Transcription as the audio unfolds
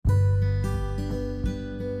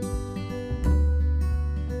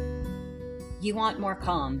You want more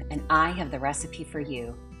calm, and I have the recipe for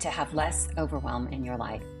you to have less overwhelm in your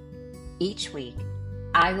life. Each week,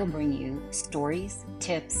 I will bring you stories,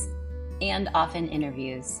 tips, and often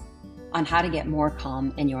interviews on how to get more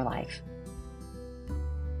calm in your life.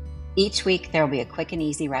 Each week, there will be a quick and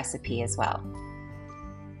easy recipe as well.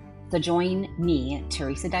 So join me,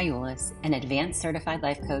 Teresa Diulis, an advanced certified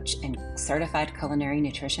life coach and certified culinary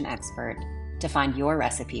nutrition expert, to find your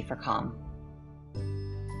recipe for calm.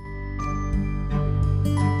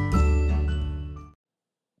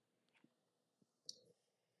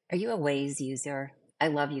 Are you a Waze user? I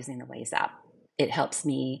love using the Waze app. It helps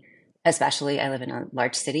me, especially I live in a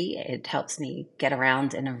large city, it helps me get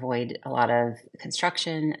around and avoid a lot of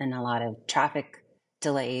construction and a lot of traffic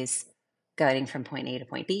delays getting from point A to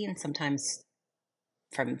point B, and sometimes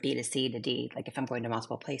from B to C to D, like if I'm going to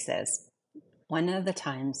multiple places. One of the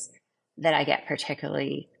times that I get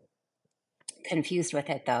particularly confused with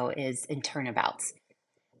it, though, is in turnabouts.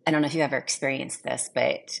 I don't know if you've ever experienced this,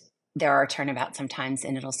 but there are turnabouts sometimes,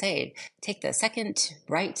 and it'll say, take the second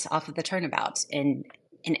right off of the turnabout. And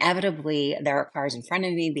inevitably, there are cars in front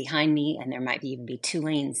of me, behind me, and there might even be two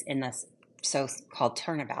lanes in this so-called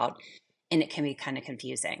turnabout, and it can be kind of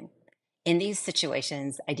confusing. In these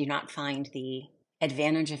situations, I do not find the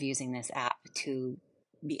advantage of using this app to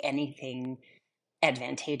be anything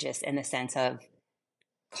advantageous in the sense of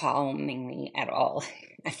calming me at all.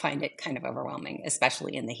 I find it kind of overwhelming,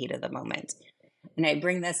 especially in the heat of the moment. And I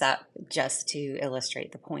bring this up just to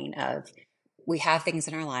illustrate the point of we have things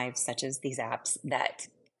in our lives, such as these apps, that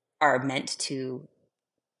are meant to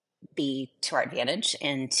be to our advantage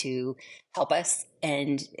and to help us.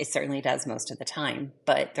 And it certainly does most of the time.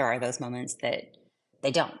 But there are those moments that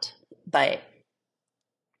they don't. But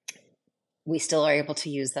we still are able to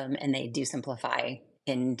use them, and they do simplify,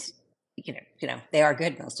 and you know they are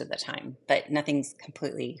good most of the time, but nothing's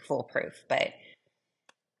completely foolproof. But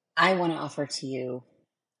I want to offer to you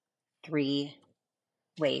 3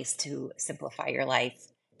 ways to simplify your life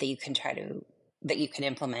that you can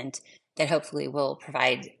implement that hopefully will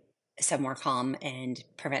provide some more calm and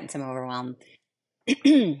prevent some overwhelm.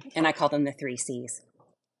 And I call them the 3 C's.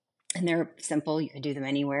 And they're simple. You can do them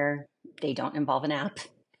anywhere. They don't involve an app.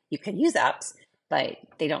 You can use apps, but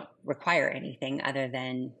they don't require anything other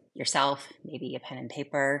than yourself, maybe a pen and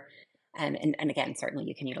paper. And again, certainly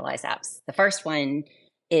you can utilize apps. The first one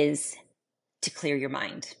is to clear your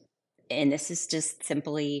mind. And this is just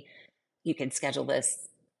simply, you can schedule this.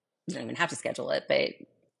 You don't even have to schedule it, but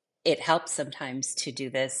it helps sometimes to do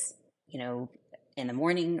this, in the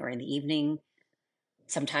morning or in the evening.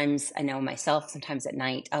 Sometimes I know myself, sometimes at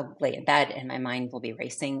night I'll lay in bed and my mind will be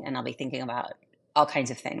racing and I'll be thinking about all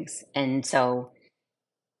kinds of things. And so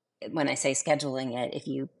when I say scheduling it, if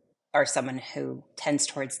you are someone who tends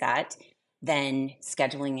towards that, then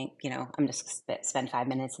scheduling, I'm just spend 5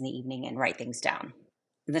 minutes in the evening and write things down.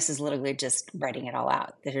 This is literally just writing it all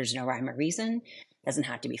out. There's no rhyme or reason. It doesn't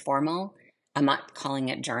have to be formal. I'm not calling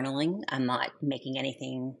it journaling. I'm not making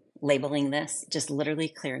anything, labeling this, just literally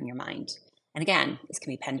clearing your mind. And again, this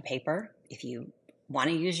can be pen to paper. If you want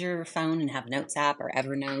to use your phone and have Notes app or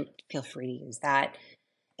Evernote, feel free to use that.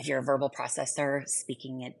 If you're a verbal processor,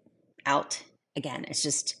 speaking it out, again,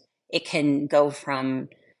 it can go from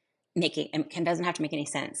doesn't have to make any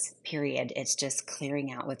sense, period. It's just clearing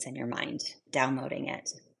out what's in your mind, downloading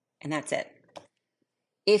it, and that's it.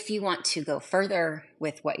 If you want to go further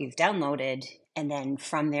with what you've downloaded, and then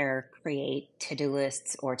from there create to-do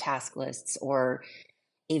lists or task lists or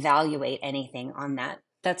evaluate anything on that,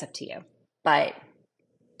 that's up to you. But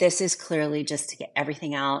this is clearly just to get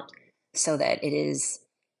everything out so that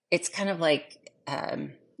it's kind of like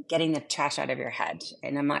getting the trash out of your head.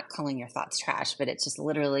 And I'm not calling your thoughts trash, but it's just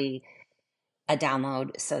literally a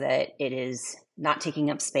download so that it is not taking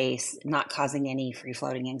up space, not causing any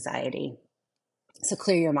free-floating anxiety. So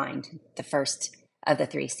clear your mind, the first of the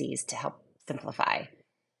 3 C's to help simplify.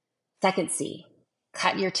 Second C,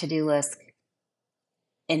 cut your to-do list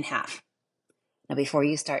in half. Now, before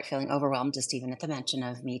you start feeling overwhelmed, just even at the mention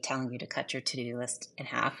of me telling you to cut your to-do list in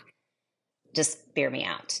half, just bear me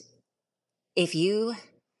out. If you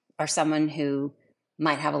are someone who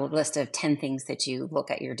might have a list of 10 things that you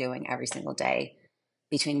look at you're doing every single day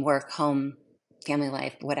between work, home, family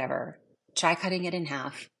life, whatever, try cutting it in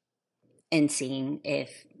half and seeing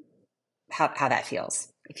how that feels.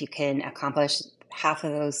 If you can accomplish half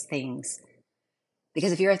of those things.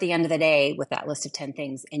 Because if you're at the end of the day with that list of 10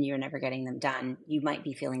 things and you're never getting them done, you might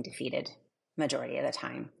be feeling defeated majority of the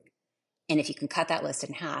time. And if you can cut that list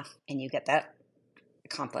in half and you get that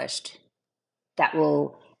accomplished, that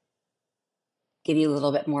will give you a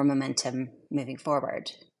little bit more momentum moving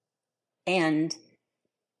forward. And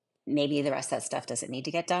maybe the rest of that stuff doesn't need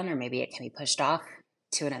to get done, or maybe it can be pushed off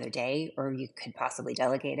to another day, or you could possibly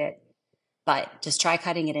delegate it. But just try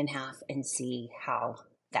cutting it in half and see how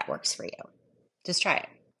that works for you. Just try it.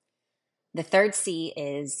 The third C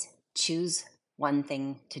is choose one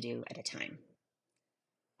thing to do at a time.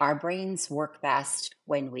 Our brains work best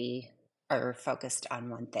when we are focused on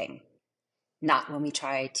one thing, not when we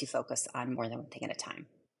try to focus on more than one thing at a time.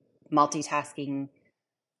 Multitasking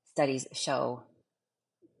studies show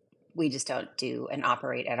we just don't do and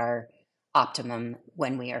operate at our optimum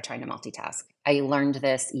when we are trying to multitask. I learned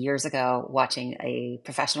this years ago watching a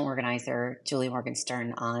professional organizer, Julie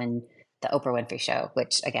Morgenstern, on the Oprah Winfrey Show,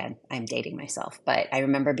 which again, I'm dating myself, but I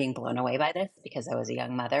remember being blown away by this because I was a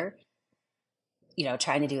young mother,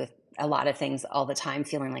 trying to do a lot of things all the time,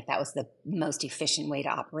 feeling like that was the most efficient way to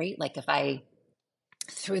operate. Like if I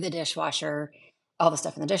threw the dishwasher, all the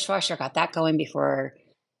stuff in the dishwasher, got that going before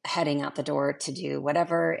heading out the door to do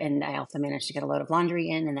whatever. And I also managed to get a load of laundry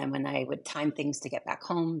in. And then when I would time things to get back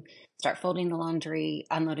home, start folding the laundry,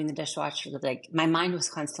 unloading the dishwasher, like my mind was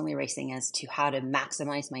constantly racing as to how to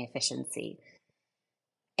maximize my efficiency.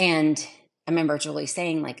 And I remember Julie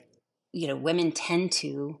saying, like, women tend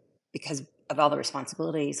to, because of all the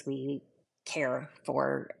responsibilities we care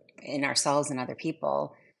for in ourselves and other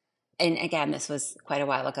people. And again, this was quite a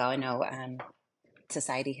while ago. I know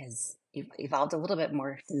society has evolved a little bit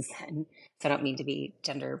more since then. So I don't mean to be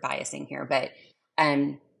gender biasing here, but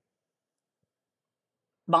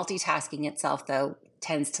multitasking itself, though,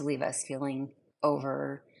 tends to leave us feeling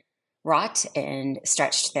overwrought and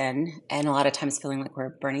stretched thin, and a lot of times feeling like we're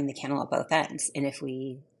burning the candle at both ends. And if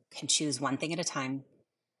we can choose one thing at a time,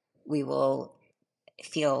 we will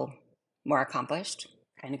feel more accomplished,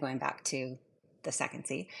 kind of going back to the second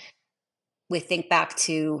C. When you think back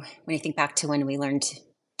to when we learned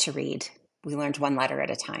to read, we learned one letter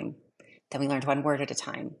at a time. Then we learned one word at a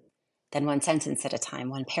time. Then one sentence at a time,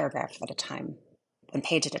 one paragraph at a time, one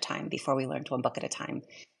page at a time, before we learned one book at a time.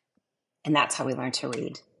 And that's how we learn to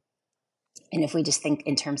read. And if we just think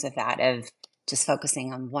in terms of that, of just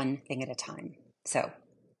focusing on one thing at a time. So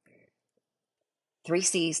 3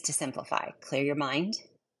 C's to simplify: clear your mind,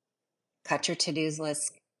 cut your to-dos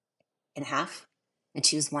list in half, and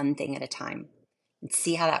choose one thing at a time, and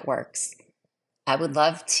see how that works. I would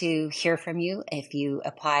love to hear from you if you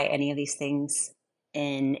apply any of these things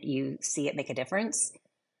and you see it make a difference.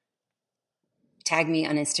 Tag me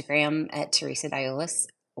on Instagram at Teresa Diolis,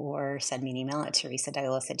 or send me an email at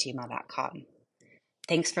teresadiolis@gmail.com.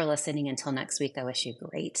 Thanks for listening. Until next week, I wish you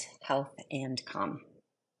great health and calm.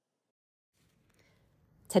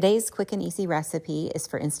 Today's quick and easy recipe is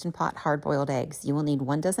for Instant Pot hard-boiled eggs. You will need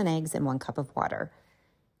 1 dozen eggs and 1 cup of water.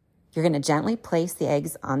 You're going to gently place the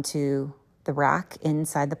eggs onto the rack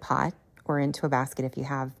inside the pot, or into a basket if you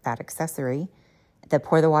have that accessory. Then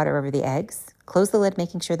pour the water over the eggs. Close the lid,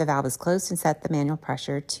 making sure the valve is closed, and set the manual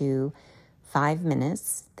pressure to 5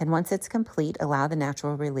 minutes. Then once it's complete, allow the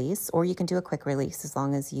natural release, or you can do a quick release as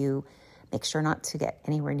long as you make sure not to get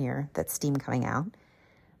anywhere near that steam coming out.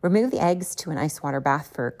 Remove the eggs to an ice water bath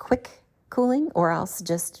for quick cooling, or else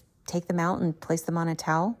just take them out and place them on a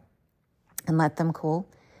towel and let them cool.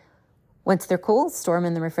 Once they're cool, store them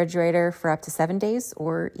in the refrigerator for up to 7 days,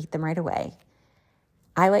 or eat them right away.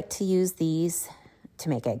 I like to use these to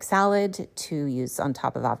make egg salad, to use on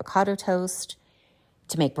top of avocado toast,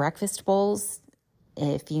 to make breakfast bowls.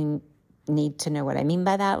 If you need to know what I mean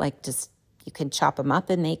by that, you can chop them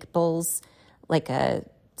up and make bowls like a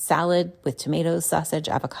salad with tomatoes, sausage,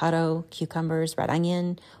 avocado, cucumbers, red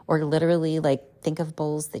onion, or literally think of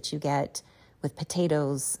bowls that you get with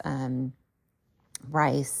potatoes,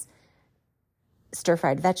 rice,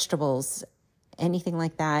 stir-fried vegetables, anything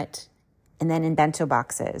like that. And then in bento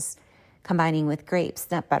boxes, combining with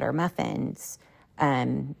grapes, nut butter, muffins,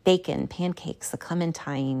 bacon, pancakes, a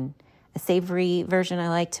clementine. A savory version I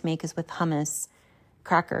like to make is with hummus,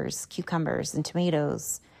 crackers, cucumbers, and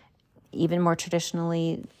tomatoes. Even more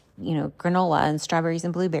traditionally, granola and strawberries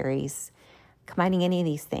and blueberries. Combining any of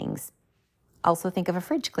these things. Also think of a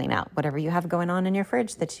fridge clean out, whatever you have going on in your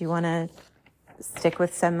fridge that you want to stick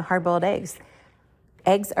with some hard-boiled eggs.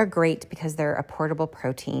 Eggs are great because they're a portable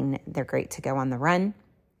protein. They're great to go on the run.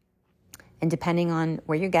 And depending on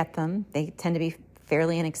where you get them, they tend to be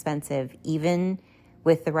fairly inexpensive, even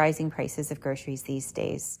with the rising prices of groceries these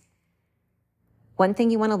days. One thing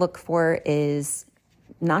you want to look for is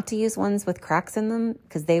not to use ones with cracks in them,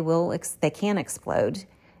 because they can explode.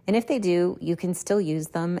 And if they do, you can still use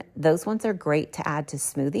them. Those ones are great to add to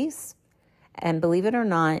smoothies. And believe it or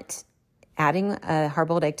not, adding a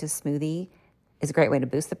hard-boiled egg to a smoothie is a great way to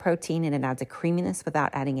boost the protein, and it adds a creaminess without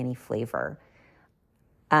adding any flavor.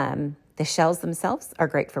 The The shells themselves are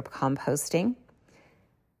great for composting.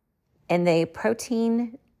 And the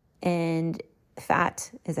protein and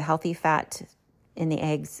fat is a healthy fat in the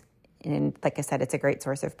eggs. And like I said, it's a great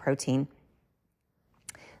source of protein.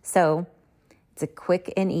 So it's a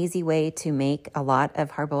quick and easy way to make a lot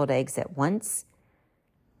of hard-boiled eggs at once.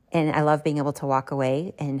 And I love being able to walk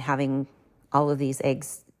away and having all of these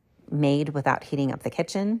eggs made without heating up the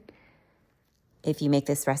kitchen. If you make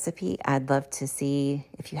this recipe, I'd love to see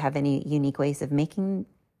if you have any unique ways of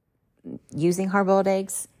using hard-boiled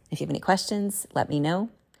eggs. If you have any questions, let me know.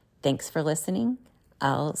 Thanks for listening.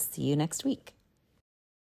 I'll see you next week.